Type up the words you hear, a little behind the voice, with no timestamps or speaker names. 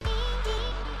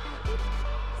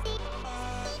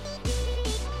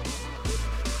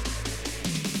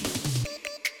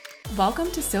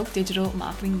Welcome to Silk Digital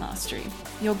Marketing Mastery,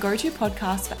 your go-to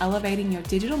podcast for elevating your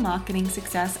digital marketing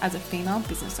success as a female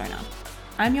business owner.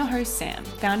 I'm your host, Sam,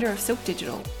 founder of Silk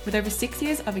Digital, with over 6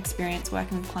 years of experience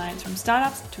working with clients from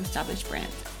startups to established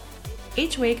brands.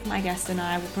 Each week, my guests and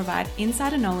I will provide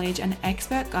insider knowledge and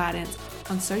expert guidance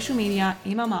on social media,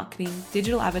 email marketing,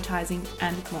 digital advertising,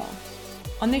 and more.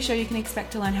 On this show, you can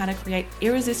expect to learn how to create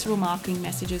irresistible marketing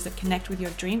messages that connect with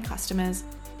your dream customers,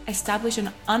 establish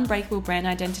an unbreakable brand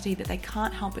identity that they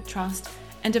can't help but trust,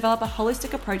 and develop a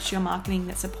holistic approach to your marketing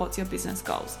that supports your business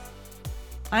goals.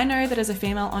 I know that as a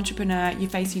female entrepreneur, you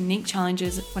face unique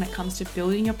challenges when it comes to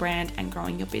building your brand and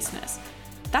growing your business.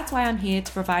 That's why I'm here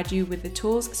to provide you with the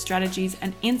tools, strategies,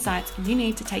 and insights you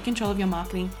need to take control of your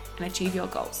marketing and achieve your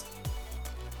goals.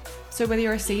 So whether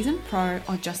you're a seasoned pro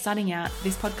or just starting out,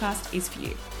 this podcast is for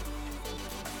you.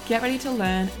 Get ready to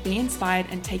learn, be inspired,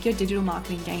 and take your digital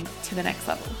marketing game to the next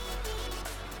level.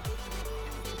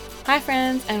 Hi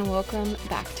friends, and welcome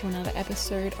back to another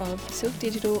episode of Silk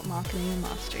Digital Marketing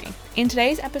Mastery. In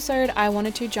today's episode, I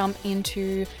wanted to jump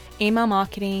into email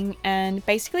marketing and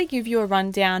basically give you a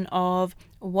rundown of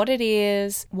what it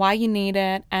is, why you need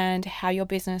it, and how your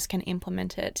business can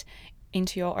implement it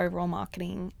into your overall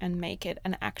marketing and make it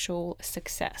an actual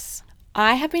success.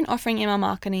 I have been offering email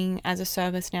marketing as a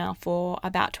service now for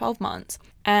about 12 months,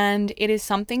 and it is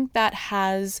something that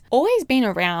has always been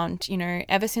around,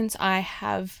 ever since I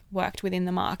have worked within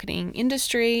the marketing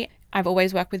industry. I've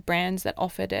always worked with brands that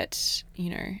offered it,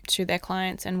 to their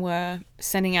clients and were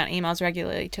sending out emails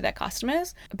regularly to their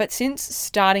customers. But since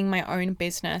starting my own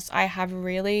business, I have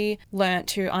really learnt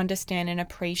to understand and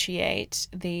appreciate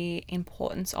the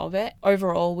importance of it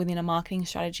overall within a marketing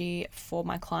strategy for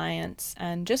my clients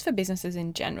and just for businesses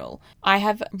in general. I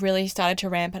have really started to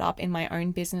ramp it up in my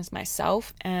own business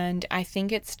myself, and I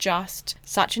think it's just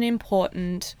such an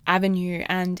important avenue,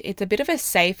 and it's a bit of a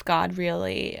safeguard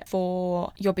really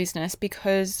for your business,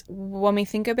 because when we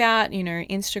think about,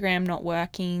 Instagram not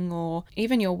working or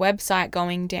even your website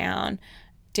going down,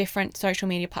 different social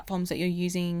media platforms that you're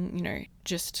using,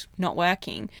 just not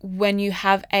working, when you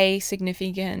have a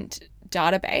significant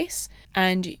database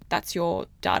and that's your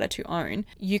data to own,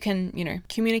 you can,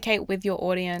 communicate with your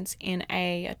audience in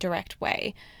a direct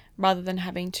way, rather than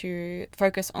having to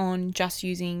focus on just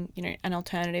using, an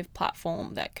alternative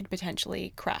platform that could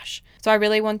potentially crash. So I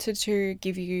really wanted to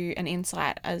give you an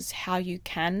insight as how you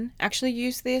can actually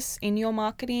use this in your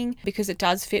marketing, because it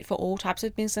does fit for all types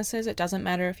of businesses. It doesn't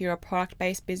matter if you're a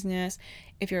product-based business,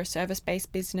 if you're a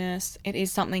service-based business, it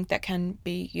is something that can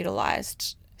be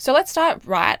utilized. So let's start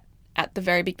right at the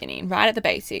very beginning, right at the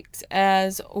basics,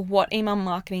 as what email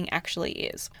marketing actually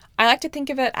is. I like to think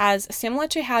of it as similar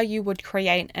to how you would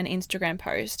create an Instagram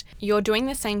post. You're doing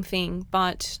the same thing,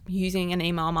 but using an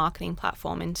email marketing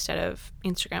platform instead of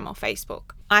Instagram or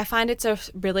Facebook. I find it's a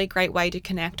really great way to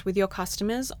connect with your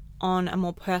customers on a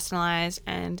more personalized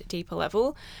and deeper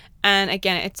level. And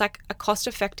again, it's like a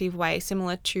cost-effective way,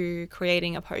 similar to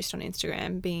creating a post on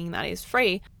Instagram, being that is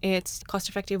free. It's a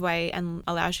cost-effective way and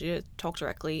allows you to talk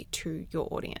directly to your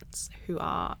audience who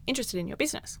are interested in your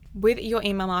business. With your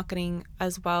email marketing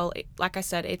as well, like I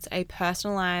said, it's a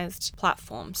personalized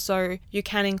platform. So you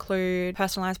can include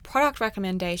personalized product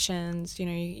recommendations,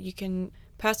 you can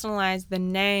personalize the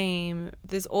name.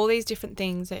 There's all these different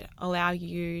things that allow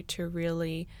you to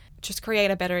really just create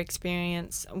a better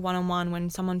experience one-on-one when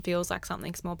someone feels like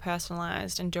something's more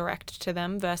personalized and direct to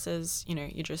them versus,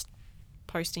 you're just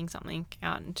posting something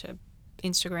out into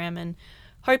Instagram and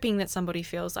hoping that somebody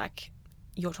feels like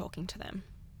you're talking to them.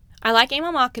 I like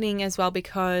email marketing as well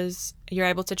because you're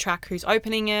able to track who's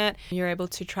opening it. You're able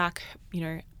to track,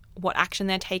 what action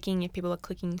they're taking, if people are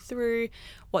clicking through,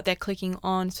 what they're clicking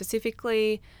on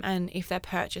specifically, and if they're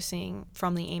purchasing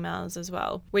from the emails as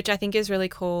well, which I think is really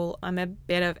cool. I'm a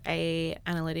bit of a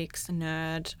analytics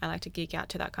nerd. I like to geek out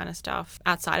to that kind of stuff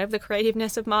outside of the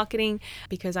creativeness of marketing,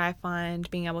 because I find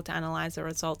being able to analyze the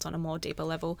results on a more deeper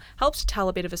level helps tell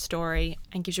a bit of a story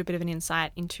and gives you a bit of an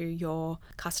insight into your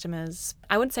customers.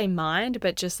 I wouldn't say mind,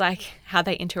 but just like how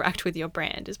they interact with your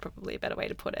brand is probably a better way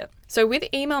to put it. So with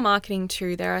email marketing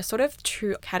too, there are sort of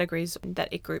two categories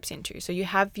that it groups into. So you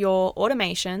have your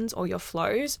automations or your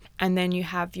flows, and then you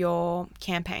have your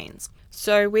campaigns.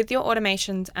 So with your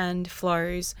automations and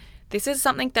flows, this is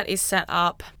something that is set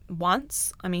up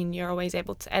once. I mean, you're always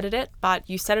able to edit it, but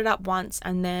you set it up once,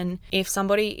 and then if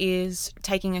somebody is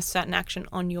taking a certain action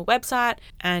on your website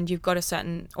and you've got a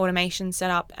certain automation set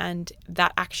up and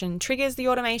that action triggers the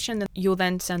automation, then you'll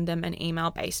then send them an email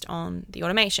based on the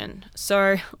automation.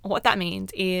 So what that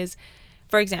means is,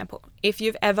 for example, if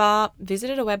you've ever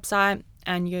visited a website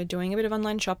and you're doing a bit of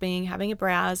online shopping, having a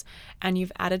browse, and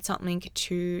you've added something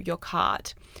to your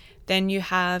cart. Then you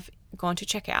have gone to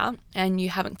checkout and you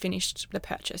haven't finished the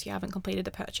purchase, you haven't completed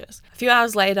the purchase. A few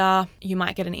hours later, you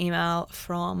might get an email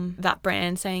from that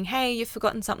brand saying, hey, you've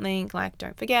forgotten something, like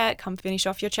don't forget, come finish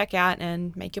off your checkout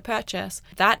and make your purchase.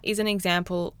 That is an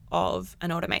example of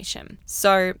an automation.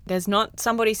 So there's not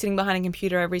somebody sitting behind a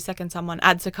computer every second someone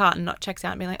adds a cart and not checks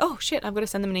out and being like, oh shit, I've got to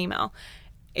send them an email.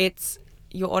 It's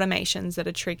your automations that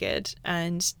are triggered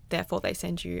and therefore they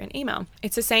send you an email.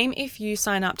 It's the same if you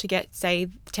sign up to get, say,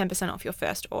 10% off your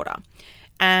first order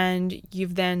and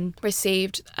you've then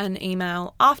received an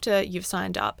email after you've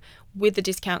signed up with the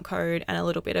discount code and a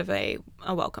little bit of a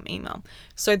welcome email.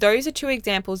 So those are two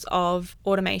examples of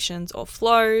automations or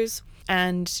flows,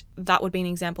 and that would be an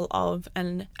example of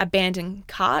an abandoned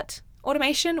cart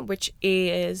automation, which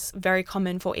is very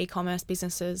common for e-commerce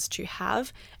businesses to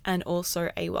have, and also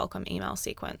a welcome email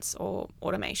sequence or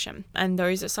automation. And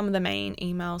those are some of the main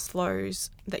email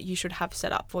flows that you should have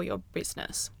set up for your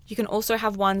business. You can also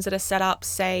have ones that are set up,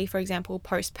 say, for example,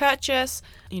 post-purchase.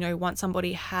 Once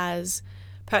somebody has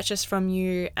purchased from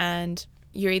you and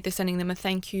you're either sending them a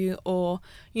thank you or,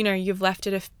 you've left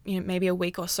it maybe a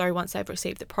week or so once they've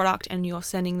received the product and you're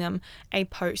sending them a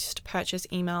post-purchase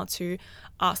email to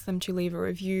ask them to leave a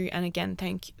review and again,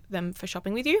 thank them for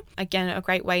shopping with you. Again, a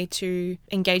great way to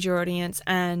engage your audience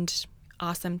and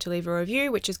ask them to leave a review,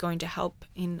 which is going to help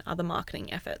in other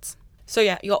marketing efforts. So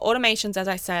yeah, your automations, as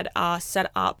I said, are set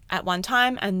up at one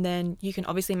time and then you can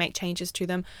obviously make changes to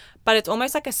them, but it's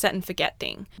almost like a set and forget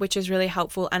thing, which is really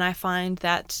helpful. And I find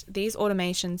that these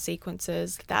automation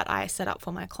sequences that I set up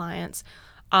for my clients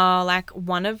are like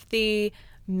one of the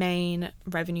main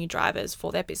revenue drivers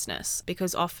for their business,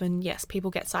 because often, yes, people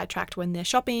get sidetracked when they're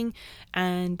shopping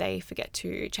and they forget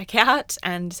to check out,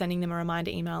 and sending them a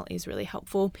reminder email is really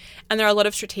helpful. And there are a lot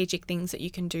of strategic things that you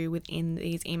can do within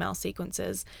these email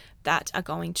sequences that are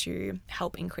going to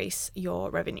help increase your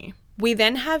revenue. We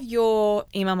then have your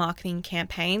email marketing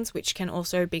campaigns, which can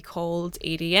also be called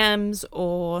EDMs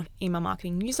or email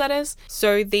marketing newsletters.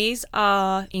 So these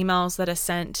are emails that are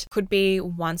sent, could be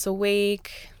once a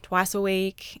week, twice a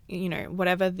week,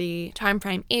 whatever the time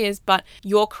frame is, but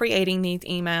you're creating these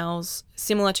emails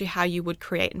similar to how you would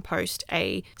create and post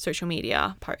a social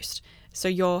media post. So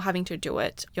you're having to do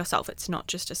it yourself. It's not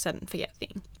just a set and forget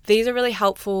thing. These are really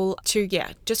helpful to,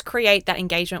 just create that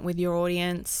engagement with your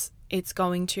audience. It's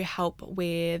going to help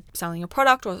with selling a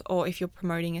product or if you're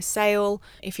promoting a sale,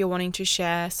 if you're wanting to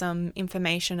share some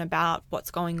information about what's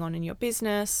going on in your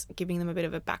business, giving them a bit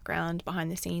of a background,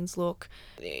 behind the scenes look.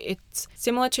 It's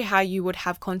similar to how you would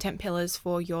have content pillars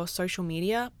for your social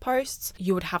media posts.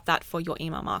 You would have that for your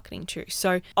email marketing too.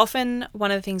 So often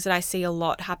one of the things that I see a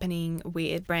lot happening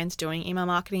with brands doing email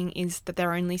marketing is that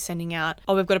they're only sending out,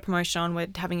 we've got a promotion on, we're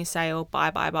having a sale,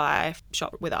 buy,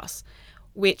 shop with us,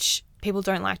 which people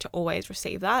don't like to always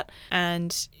receive that.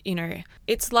 And,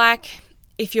 it's like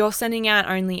if you're sending out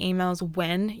only emails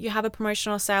when you have a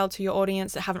promotional sale to your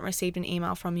audience that haven't received an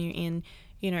email from you in,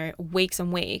 weeks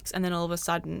and weeks, and then all of a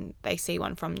sudden they see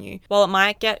one from you. While it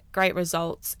might get great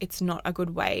results, it's not a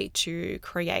good way to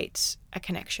create a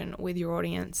connection with your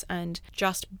audience and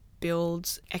just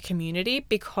build a community,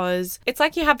 because it's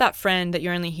like you have that friend that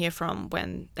you only hear from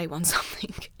when they want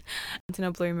something. It's in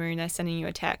a blue moon, they're sending you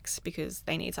a text because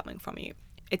they need something from you.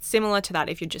 It's similar to that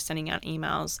if you're just sending out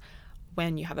emails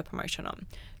when you have a promotion on.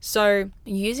 So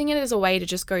using it as a way to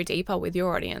just go deeper with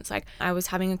your audience. Like I was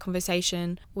having a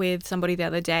conversation with somebody the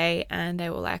other day and they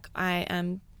were like, I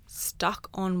am stuck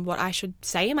on what I should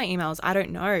say in my emails. I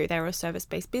don't know. They're a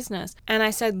service-based business. And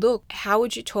I said, look, how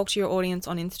would you talk to your audience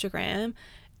on Instagram?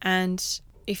 And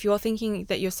if you're thinking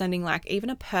that you're sending like even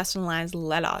a personalized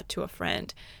letter to a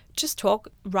friend, just talk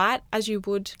right as you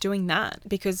would doing that,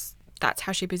 because that's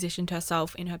how she positioned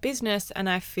herself in her business. And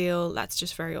I feel that's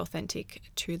just very authentic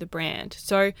to the brand.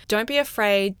 So don't be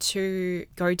afraid to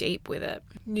go deep with it.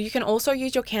 You can also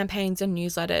use your campaigns and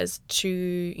newsletters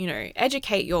to,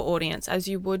 educate your audience as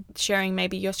you would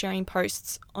maybe you're sharing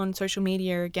posts on social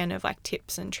media again of like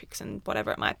tips and tricks and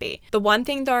whatever it might be. The one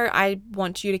thing though I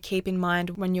want you to keep in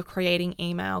mind when you're creating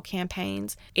email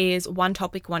campaigns is one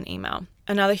topic, one email.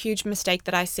 Another huge mistake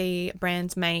that I see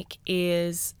brands make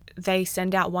is they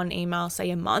send out one email, say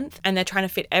a month, and they're trying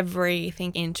to fit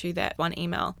everything into that one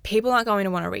email. People aren't going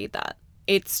to want to read that.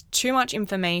 It's too much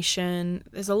information.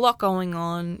 There's a lot going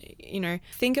on.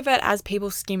 Think of it as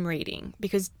people skim reading,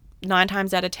 because 9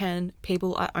 times out of 10,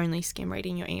 people are only skim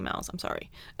reading your emails. I'm sorry.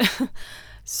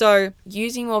 So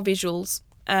using more visuals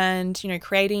and,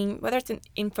 creating, whether it's an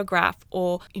infographic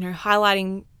or,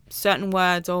 highlighting certain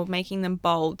words or making them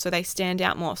bold so they stand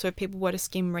out more. So if people were to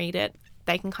skim read it,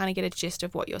 they can kind of get a gist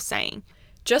of what you're saying.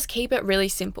 Just keep it really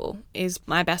simple is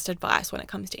my best advice when it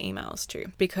comes to emails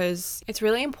too, because it's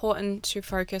really important to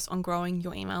focus on growing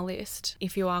your email list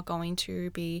if you are going to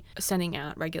be sending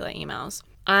out regular emails.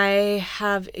 I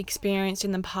have experienced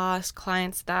in the past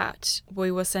clients that we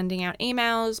were sending out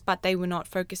emails, but they were not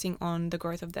focusing on the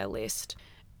growth of their list.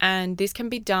 And this can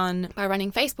be done by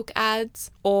running Facebook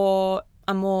ads, or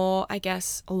a more, a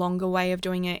longer way of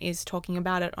doing it is talking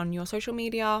about it on your social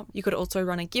media. You could also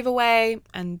run a giveaway,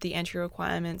 and the entry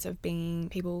requirements of being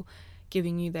people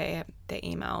giving you their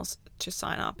emails to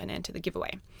sign up and enter the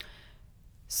giveaway.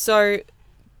 So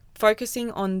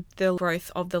focusing on the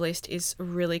growth of the list is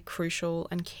really crucial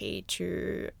and key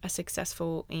to a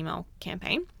successful email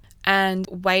campaign. And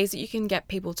ways that you can get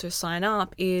people to sign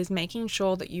up is making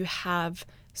sure that you have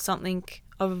something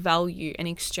of value in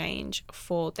exchange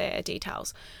for their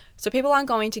details. So people aren't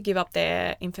going to give up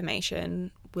their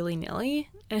information willy-nilly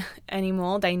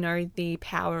anymore. They know the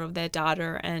power of their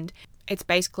data, and it's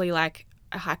basically like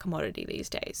a high commodity these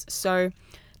days. So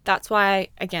that's why,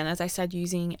 again, as I said,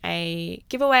 using a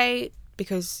giveaway,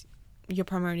 because you're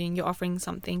offering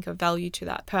something of value to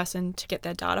that person to get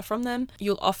their data from them.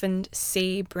 You'll often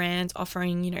see brands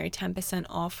offering, 10%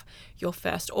 off your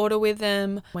first order with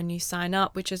them when you sign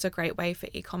up, which is a great way for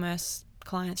e-commerce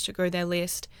clients to grow their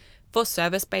list. For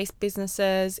service-based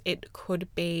businesses, it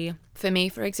could be, for me,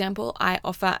 for example, I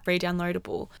offer free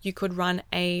downloadable. You could run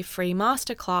a free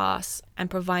masterclass and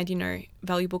provide,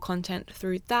 valuable content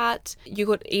through that. You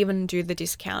could even do the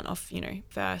discount of,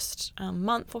 first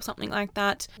month or something like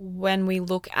that. When we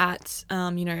look at,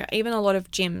 even a lot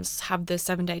of gyms have the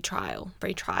 7-day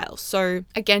free trial. So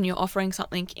again, you're offering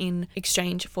something in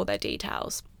exchange for their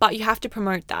details. But you have to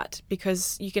promote that,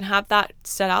 because you can have that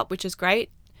set up, which is great.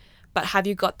 But have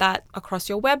you got that across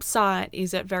your website?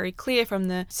 Is it very clear from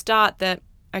the start that,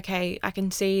 okay, I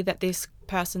can see that this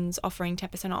person's offering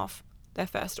 10% off their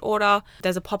first order.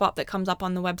 There's a pop-up that comes up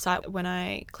on the website when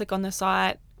I click on the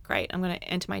site. Great, I'm going to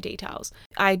enter my details.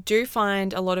 I do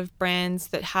find a lot of brands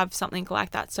that have something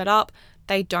like that set up,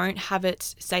 they don't have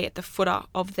it, say, at the footer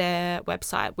of their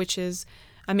website, which is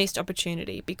a missed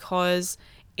opportunity, because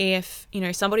if,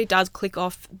 somebody does click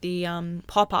off the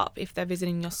pop-up if they're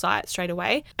visiting your site straight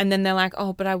away, and then they're like,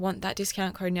 oh, but I want that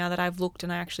discount code now that I've looked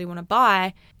and I actually want to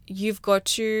buy, you've got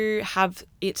to have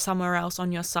it somewhere else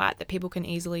on your site that people can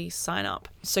easily sign up.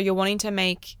 So you're wanting to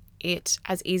make it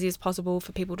as easy as possible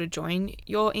for people to join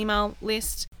your email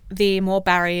list. The more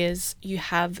barriers you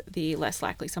have, the less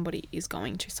likely somebody is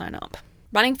going to sign up.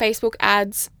 Running Facebook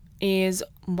ads is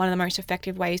one of the most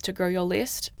effective ways to grow your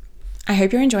list. I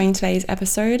hope you're enjoying today's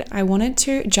episode. I wanted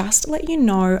to just let you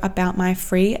know about my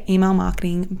free email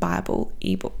marketing Bible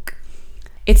ebook.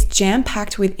 It's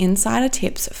jam-packed with insider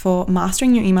tips for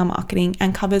mastering your email marketing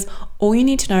and covers all you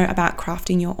need to know about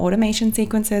crafting your automation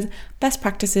sequences, best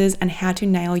practices, and how to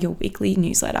nail your weekly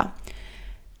newsletter.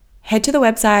 Head to the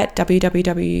website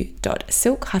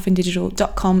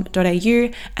www.silk-digital.com.au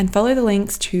and follow the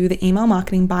links to the Email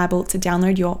Marketing Bible to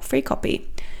download your free copy.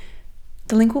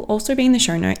 The link will also be in the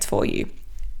show notes for you.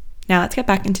 Now let's get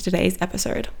back into today's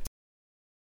episode.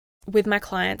 With my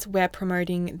clients, we're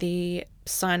promoting the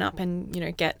sign up and,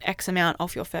 get X amount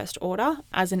off your first order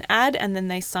as an ad, and then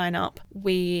they sign up.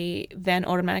 We then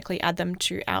automatically add them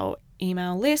to our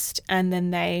email list, and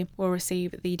then they will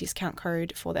receive the discount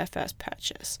code for their first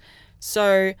purchase.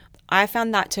 So I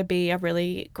found that to be a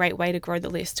really great way to grow the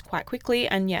list quite quickly.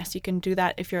 And yes, you can do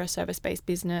that if you're a service-based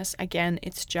business. Again,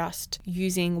 it's just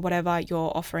using whatever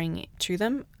you're offering to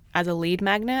them as a lead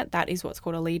magnet. That is what's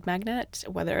called a lead magnet,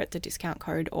 whether it's a discount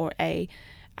code or a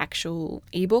actual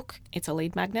ebook. It's a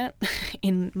lead magnet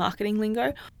in marketing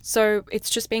lingo. So it's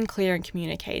just being clear and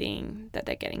communicating that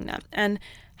they're getting that. And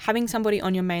having somebody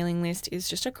on your mailing list is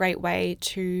just a great way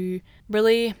to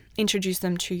really introduce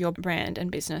them to your brand and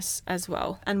business as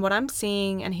well. And what I'm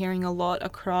seeing and hearing a lot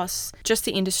across just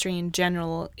the industry in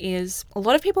general is a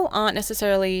lot of people aren't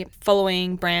necessarily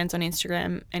following brands on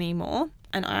Instagram anymore.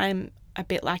 And I'm a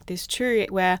bit like this too,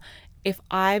 where if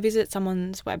I visit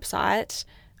someone's website,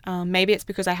 maybe it's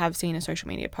because I have seen a social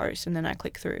media post and then I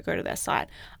click through, go to their site,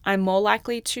 I'm more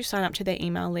likely to sign up to their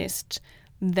email list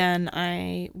than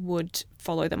I would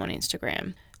follow them on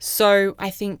Instagram. So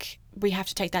I think we have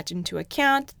to take that into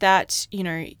account that,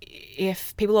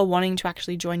 if people are wanting to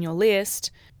actually join your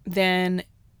list, then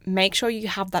make sure you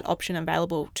have that option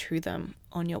available to them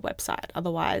on your website.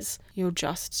 Otherwise, you're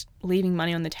just leaving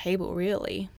money on the table,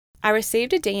 really. I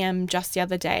received a DM just the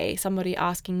other day, somebody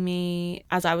asking me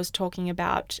as I was talking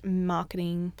about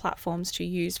marketing platforms to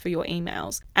use for your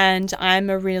emails. And I'm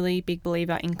a really big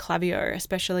believer in Klaviyo,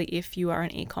 especially if you are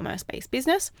an e-commerce based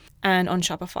business. And on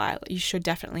Shopify, you should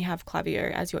definitely have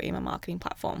Klaviyo as your email marketing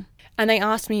platform. And they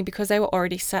asked me, because they were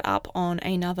already set up on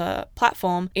another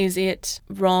platform, is it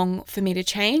wrong for me to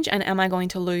change? And am I going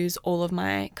to lose all of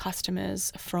my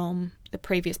customers from the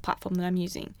previous platform that I'm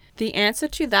using? The answer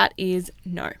to that is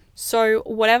no. So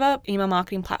whatever email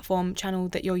marketing platform channel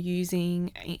that you're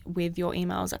using with your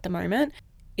emails at the moment,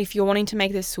 if you're wanting to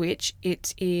make this switch,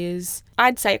 it is,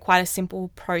 I'd say, quite a simple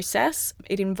process.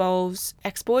 It involves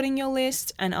exporting your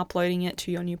list and uploading it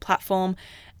to your new platform.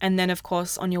 And then, of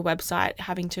course, on your website,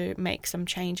 having to make some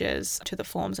changes to the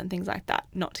forms and things like that,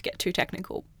 not to get too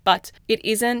technical. But it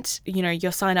isn't,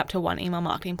 you're signed up to one email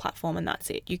marketing platform and that's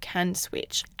it. You can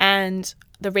switch. And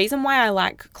the reason why I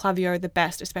like Klaviyo the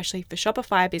best, especially for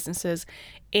Shopify businesses,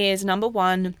 is number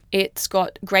one, it's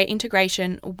got great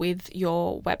integration with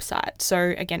your website.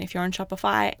 So again, if you're on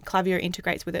Shopify, Klaviyo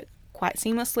integrates with it quite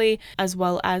seamlessly, as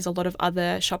well as a lot of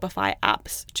other Shopify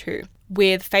apps too.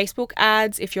 With Facebook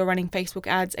ads, if you're running Facebook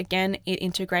ads, again, it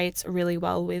integrates really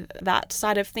well with that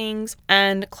side of things.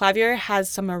 And Klaviyo has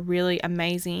some really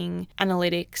amazing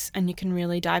analytics, and you can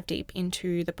really dive deep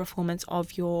into the performance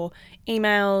of your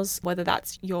emails, whether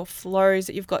that's your flows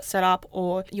that you've got set up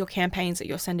or your campaigns that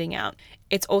you're sending out.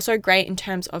 It's also great in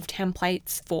terms of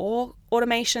templates for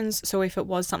automations. So if it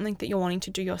was something that you're wanting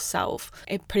to do yourself,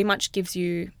 it pretty much gives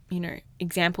you,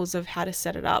 examples of how to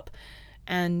set it up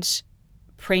and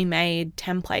pre-made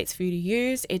templates for you to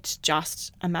use. It's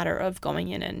just a matter of going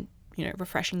in and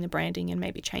refreshing the branding and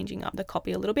maybe changing up the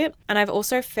copy a little bit. And I've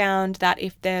also found that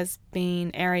if there's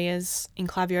been areas in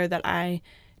Klaviyo that I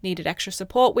needed extra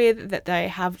support with, that they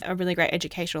have a really great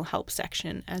educational help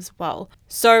section as well.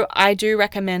 So I do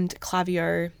recommend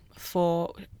Klaviyo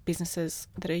for businesses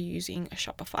that are using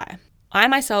Shopify. I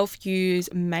myself use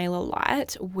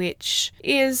MailerLite, which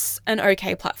is an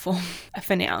okay platform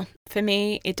for now. For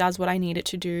me, it does what I need it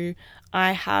to do.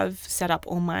 I have set up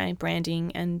all my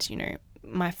branding and,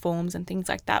 my forms and things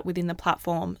like that within the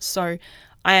platform. So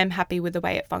I am happy with the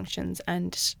way it functions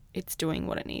and it's doing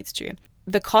what it needs to.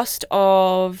 The cost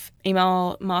of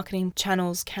email marketing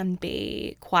channels can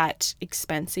be quite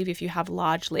expensive if you have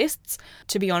large lists.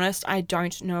 To be honest, I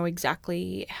don't know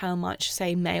exactly how much,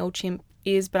 say, MailChimp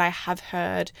is, but I have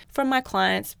heard from my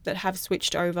clients that have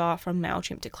switched over from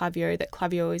MailChimp to Klaviyo that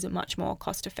Klaviyo is a much more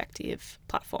cost-effective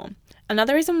platform.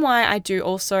 Another reason why I do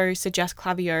also suggest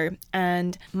Klaviyo,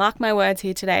 and mark my words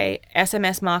here today,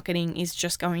 SMS marketing is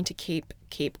just going to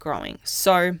keep growing.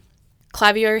 So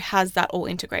Klaviyo has that all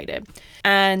integrated.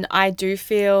 And I do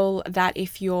feel that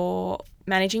if you're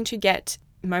managing to get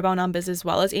mobile numbers as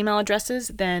well as email addresses,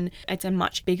 then it's a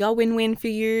much bigger win-win for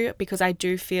you, because I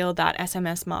do feel that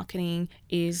SMS marketing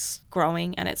is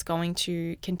growing and it's going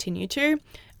to continue to.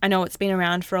 I know it's been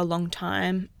around for a long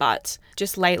time, but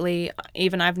just lately,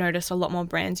 even I've noticed a lot more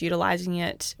brands utilizing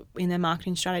it in their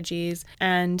marketing strategies.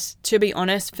 And to be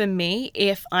honest, for me,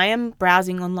 if I am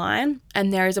browsing online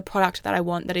and there is a product that I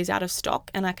want that is out of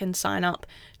stock and I can sign up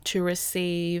to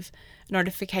receive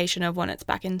notification of when it's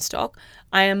back in stock,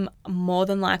 I am more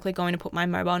than likely going to put my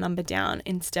mobile number down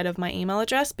instead of my email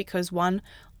address, because one,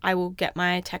 I will get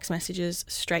my text messages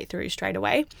straight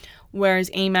away.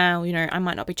 Whereas email, I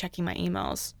might not be checking my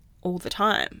emails all the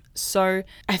time. So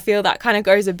I feel that kind of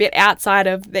goes a bit outside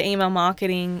of the email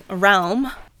marketing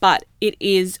realm, but it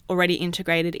is already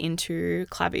integrated into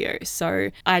Klaviyo. So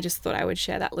I just thought I would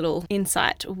share that little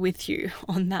insight with you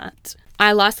on that.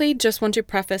 I lastly just want to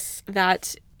preface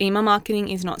that email marketing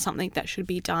is not something that should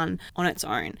be done on its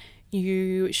own.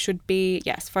 You should be,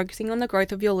 focusing on the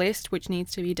growth of your list, which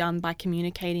needs to be done by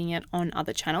communicating it on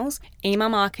other channels. Email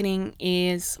marketing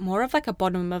is more of like a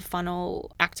bottom of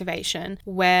funnel activation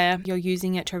where you're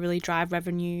using it to really drive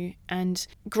revenue and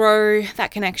grow that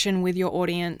connection with your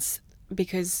audience,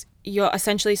 because you're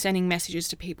essentially sending messages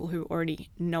to people who already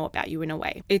know about you in a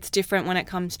way. It's different when it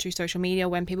comes to social media,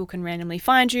 when people can randomly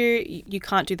find you. You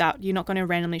can't do that. You're not going to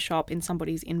randomly show up in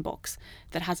somebody's inbox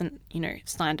that hasn't,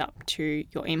 signed up to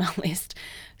your email list.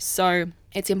 So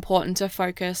it's important to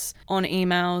focus on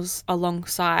emails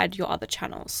alongside your other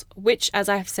channels, which, as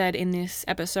I've said in this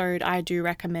episode, I do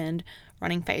recommend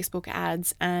running Facebook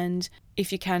ads, and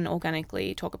if you can,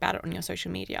 organically talk about it on your social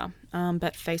media.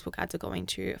 But Facebook ads are going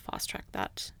to fast track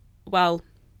that. Well,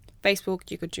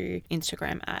 Facebook, you could do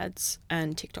Instagram ads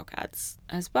and TikTok ads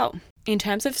as well. In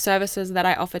terms of services that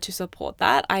I offer to support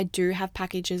that, I do have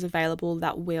packages available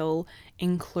that will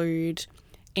include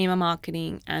email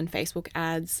marketing and Facebook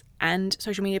ads and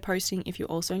social media posting if you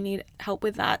also need help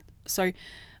with that. So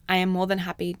I am more than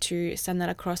happy to send that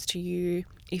across to you.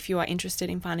 If you are interested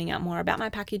in finding out more about my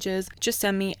packages, just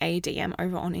send me a DM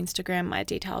over on Instagram. My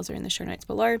details are in the show notes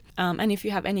below. And if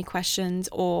you have any questions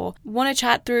or want to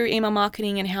chat through email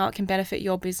marketing and how it can benefit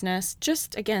your business,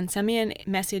 just again, send me a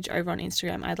message over on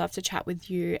Instagram. I'd love to chat with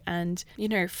you and,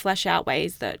 flesh out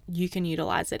ways that you can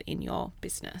utilize it in your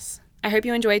business. I hope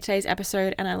you enjoyed today's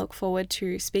episode and I look forward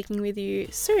to speaking with you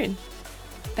soon.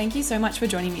 Thank you so much for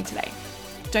joining me today.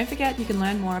 Don't forget you can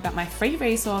learn more about my free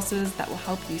resources that will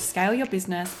help you scale your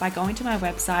business by going to my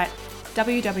website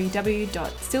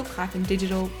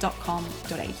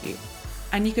www.silk-digital.com.au.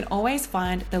 And you can always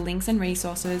find the links and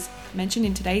resources mentioned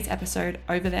in today's episode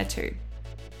over there too.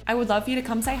 I would love for you to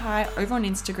come say hi over on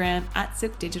Instagram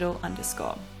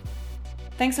 @silkdigital_.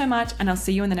 Thanks so much and I'll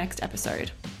see you in the next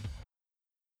episode.